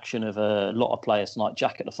the reaction of a lot of players tonight.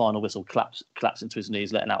 Jack at the final whistle collapsing to his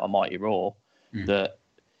knees, letting out a mighty roar. That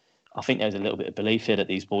I think there's a little bit of belief here that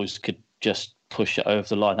these boys could just push it over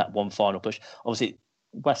the line, that one final push. Obviously,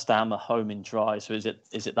 West Ham are home in dry, so is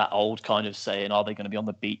it that old kind of saying, are they going to be on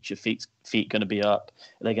the beach, your feet going to be up,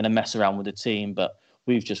 are they going to mess around with the team? But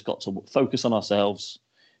we've just got to focus on ourselves,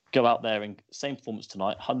 go out there and same performance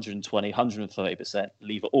tonight, 120, 130%,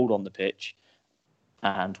 leave it all on the pitch,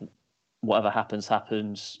 and whatever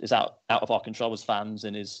happens is out of our control as fans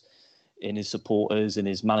and is in his supporters, in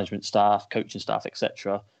his management staff, coaching staff,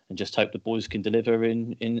 etc., and just hope the boys can deliver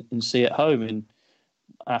in see at home. And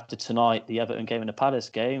after tonight, the Everton game and the Palace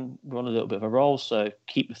game, we're on a little bit of a roll. So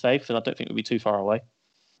keep the faith, and I don't think we'll be too far away.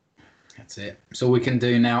 That's it. That's all we can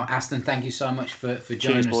do now. Aston, thank you so much for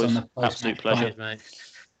joining us on the Absolute pleasure, Cheers,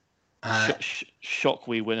 mate. Shock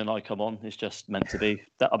we win and I come on. It's just meant to be.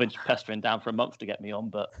 I've been pestering down for a month to get me on,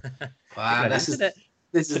 but wow, this is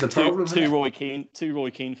the problem. Too Roy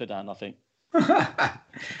Keane for Dan, I think.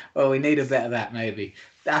 Well, we need a bit of that, maybe.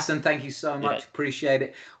 Aston, thank you so much. Appreciate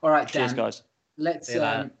it. All right, Dan. Cheers, guys. Let's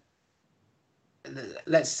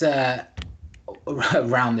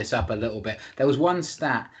round this up a little bit. There was one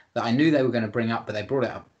stat that I knew they were going to bring up, but they brought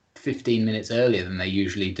it up 15 minutes earlier than they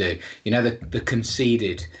usually do. You know, the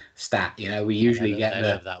conceded stat. You know, we usually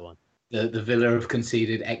get that one. The Villa have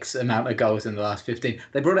conceded X amount of goals in the last 15.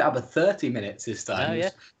 They brought it up at 30 minutes this time. Oh, yeah.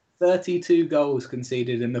 32 goals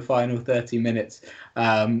conceded in the final 30 minutes.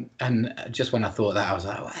 And just when I thought that, I was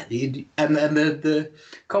like, what? And the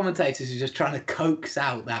commentators are just trying to coax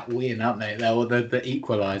out that win, aren't they? Or the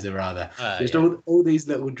equaliser, rather. All these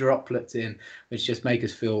little droplets in, which just make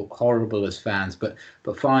us feel horrible as fans. But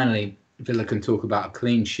finally, Villa can talk about a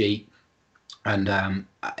clean sheet. And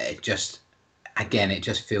it just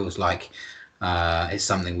feels like it's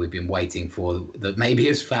something we've been waiting for, that maybe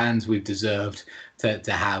as fans we've deserved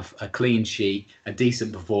to have a clean sheet, a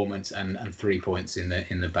decent performance, and 3 points in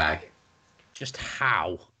the bag. Just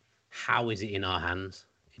how is it in our hands?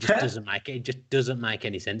 It just doesn't make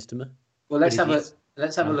any sense to me. Well, let's have a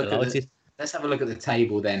look at the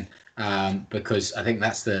table then, because I think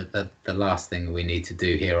that's the last thing we need to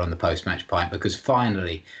do here on the post-match pint, because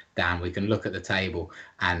finally, Dan, we can look at the table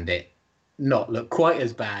and it not look quite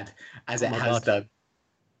as bad as it has done.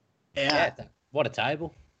 Yeah, what a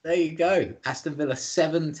table. There you go. Aston Villa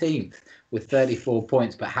 17th with 34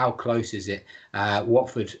 points, but how close is it?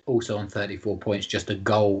 Watford also on 34 points, just a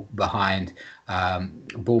goal behind.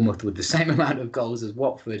 Bournemouth with the same amount of goals as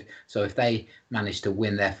Watford. So if they manage to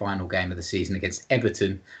win their final game of the season against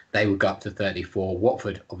Everton, they would go up to 34.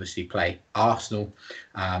 Watford obviously play Arsenal,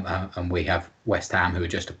 and we have West Ham, who are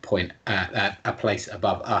just a place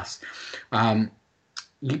above us.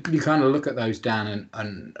 You kind of look at those, Dan,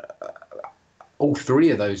 and all three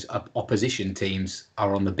of those opposition teams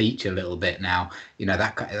are on the beach a little bit now. You know,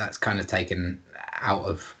 that's kind of taken out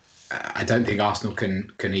of. I don't think Arsenal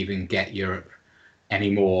can even get Europe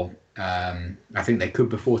anymore. I think they could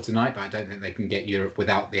before tonight, but I don't think they can get Europe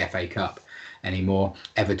without the FA Cup anymore.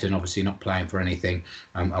 Everton obviously not playing for anything,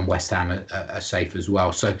 and West Ham are safe as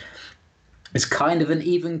well. So it's kind of an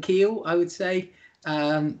even keel, I would say,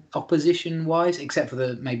 opposition-wise, except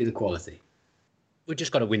for maybe the quality. We've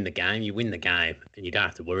just got to win the game. You win the game, and you don't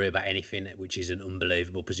have to worry about anything, which is an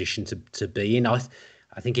unbelievable position to be in. I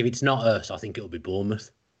think if it's not us, I think it'll be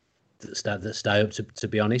Bournemouth that stay up. To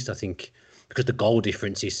be honest, I think because the goal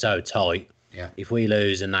difference is so tight. Yeah. If we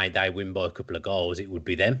lose and they win by a couple of goals, it would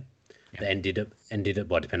be them. Yeah. That ended up.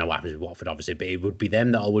 Well, depending on what happens with Watford, obviously, but it would be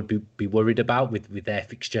them that I would be worried about with their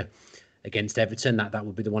fixture against Everton. That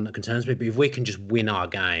would be the one that concerns me. But if we can just win our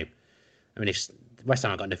game, I mean, if West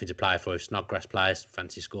Ham have got nothing to play for, if Snodgrass players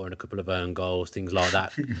fancy scoring a couple of own goals, things like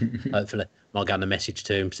that, hopefully I'll get on the message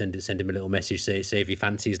to him, send him a little message, see if he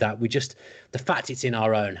fancies that. The fact it's in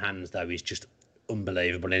our own hands though is just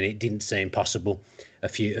unbelievable, and it didn't seem possible a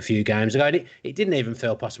few games ago. And it didn't even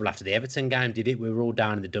feel possible after the Everton game, did it? We were all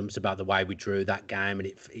down in the dumps about the way we drew that game, and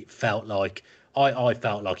it felt like I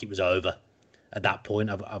felt like it was over at that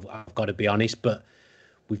point. I've got to be honest, but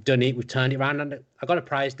we've done it. We've turned it around, and I've got to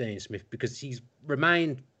praise Dean Smith because he's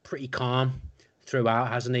remained pretty calm throughout,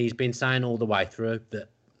 hasn't he? He's been saying all the way through that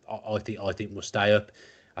I think we'll stay up.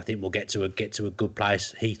 I think we'll get to a good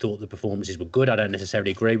place. He thought the performances were good. I don't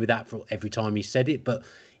necessarily agree with that for every time he said it, but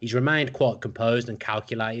he's remained quite composed and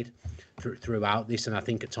calculated throughout this. And I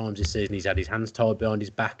think at times this season he's had his hands tied behind his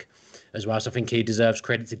back as well. So I think he deserves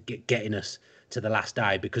credit to getting us to the last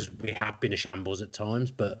day, because we have been a shambles at times,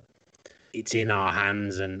 but it's in our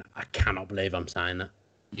hands, and I cannot believe I'm saying that.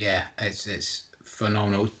 Yeah, it's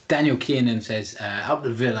phenomenal. Daniel Kiernan says, up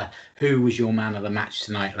the Villa, who was your man of the match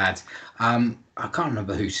tonight, lads? I can't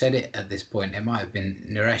remember who said it at this point. It might have been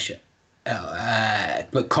Naresh.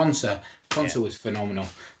 But Konsa was phenomenal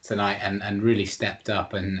tonight and really stepped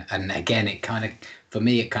up. And again, it kind of, for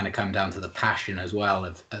me, it kind of come down to the passion as well,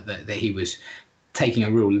 that he was taking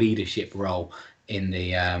a real leadership role in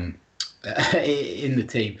the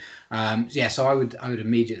team. So I would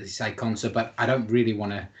immediately say Konsa, but I don't really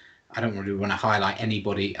want to highlight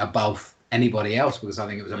anybody above anybody else, because I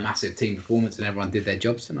think it was a massive team performance and everyone did their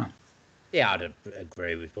jobs tonight. Yeah, I'd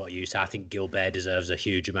agree with what you say. I think Gilbert deserves a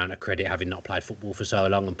huge amount of credit, having not played football for so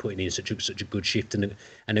long and putting in such a good shift and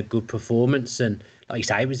a good performance. And like you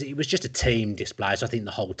say, it was just a team display. So I think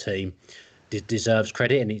the whole team deserves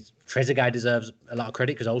credit, and Trezeguet deserves a lot of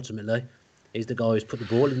credit because ultimately he's the guy who's put the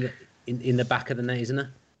ball in the back of the net, isn't it?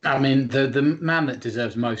 I mean, the man that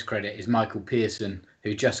deserves most credit is Michael Pearson,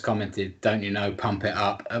 who just commented, "Don't you know, pump it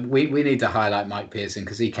up." We need to highlight Mike Pearson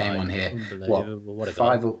because he came on here What a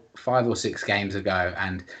five or six games ago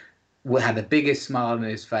and had the biggest smile on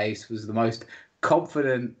his face. Was the most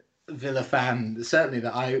confident Villa fan, certainly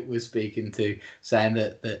that I was speaking to, saying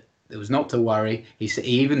that there was not to worry. He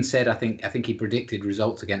even said, I think he predicted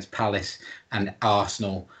results against Palace and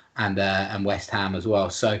Arsenal and West Ham as well.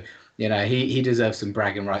 So. He deserves some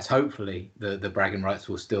bragging rights. Hopefully, the bragging rights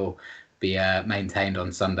will still be maintained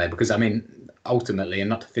on Sunday. Because, I mean, ultimately, and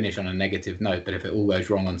not to finish on a negative note, but if it all goes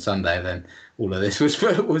wrong on Sunday, then all of this was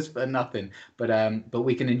for nothing. But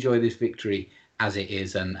we can enjoy this victory as it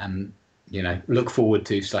is and look forward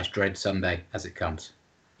to /dread Sunday as it comes.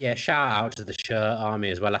 Yeah, shout out to the shirt army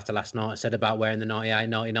as well after last night. I said about wearing the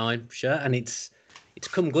 98-99 shirt, and it's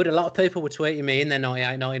come good. A lot of people were tweeting me in their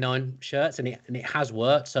 98-99 shirts, and it has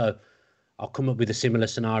worked. So I'll come up with a similar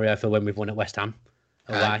scenario for when we've won at West Ham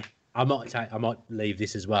away. I might leave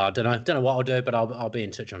this as well. I don't know what I'll do, but I'll be in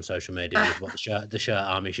touch on social media with what the shirt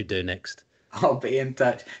army should do next. I'll be in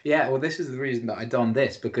touch. Yeah, well, this is the reason that I donned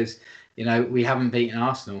this because we haven't beaten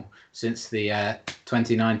Arsenal since the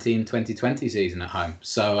 2019-2020 season at home.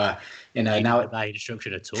 So now that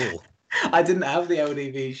instruction at all. I didn't have the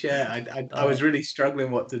LDV shirt. I was really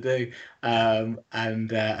struggling what to do, and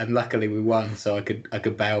luckily we won, so I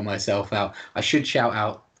could bail myself out. I should shout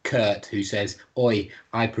out Kurt, who says, "Oi,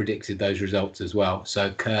 I predicted those results as well."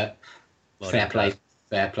 So Kurt, fair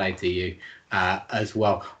play to you as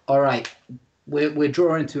well. All right, we're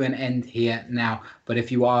drawing to an end here now. But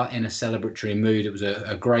if you are in a celebratory mood, it was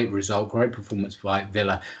a great result, great performance by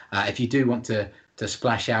Villa. If you do want to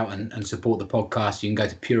splash out and support the podcast, you can go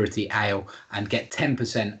to Purity Ale and get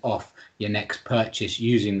 10% off your next purchase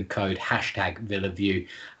using the code #VillaView.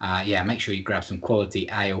 Make sure you grab some quality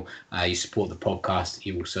ale. You support the podcast.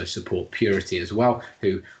 You also support Purity as well,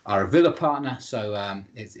 who are a Villa partner. So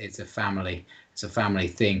it's a family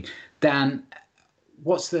thing. Dan,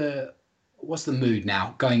 what's the mood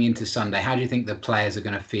now going into Sunday? How do you think the players are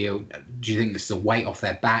going to feel? Do you think it's the weight off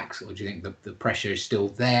their backs, or do you think the pressure is still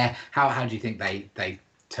there? How do you think they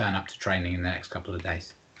turn up to training in the next couple of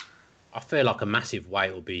days? I feel like a massive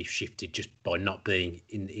weight will be shifted just by not being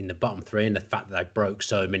in the bottom three, and the fact that they broke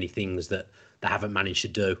so many things that they haven't managed to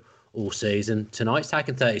do all season. Tonight's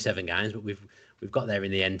taken 37 games, but we've got there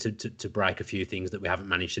in the end to break a few things that we haven't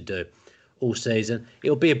managed to do all season.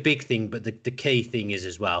 It'll be a big thing, but the key thing is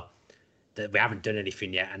as well that we haven't done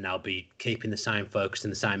anything yet, and they'll be keeping the same focus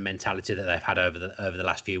and the same mentality that they've had over the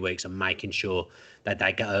last few weeks, and making sure that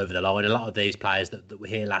they get over the line. A lot of these players that were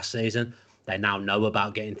here last season, they now know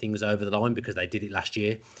about getting things over the line because they did it last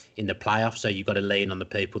year in the playoffs. So you've got to lean on the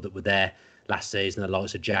people that were there last season, the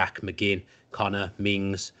likes of Jack, McGinn, Connor,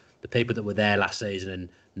 Mings, the people that were there last season and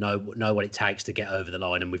know what it takes to get over the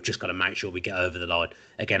line. And we've just got to make sure we get over the line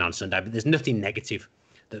again on Sunday. But there's nothing negative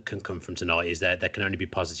that can come from tonight, is there? There can only be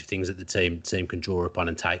positive things that the team can draw upon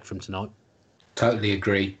and take from tonight. Totally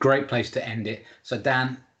agree. Great place to end it. So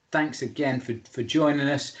Dan, thanks again for joining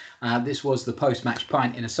us. This was the post-match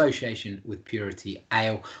pint in association with Purity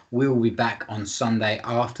Ale. We'll be back on Sunday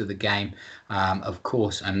after the game, of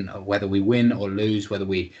course, and whether we win or lose, whether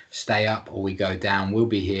we stay up or we go down, we'll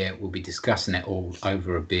be here. We'll be discussing it all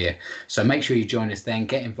over a beer. So make sure you join us then.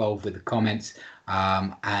 Get involved with the comments.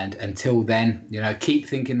 And until then, keep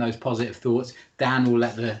thinking those positive thoughts. Dan will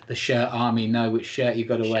let the shirt army know which shirt you've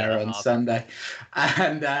got to wear on Sunday.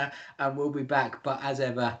 And we'll be back. But as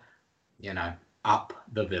ever, up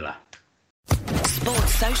the Villa.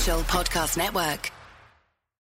 Sports Social Podcast Network.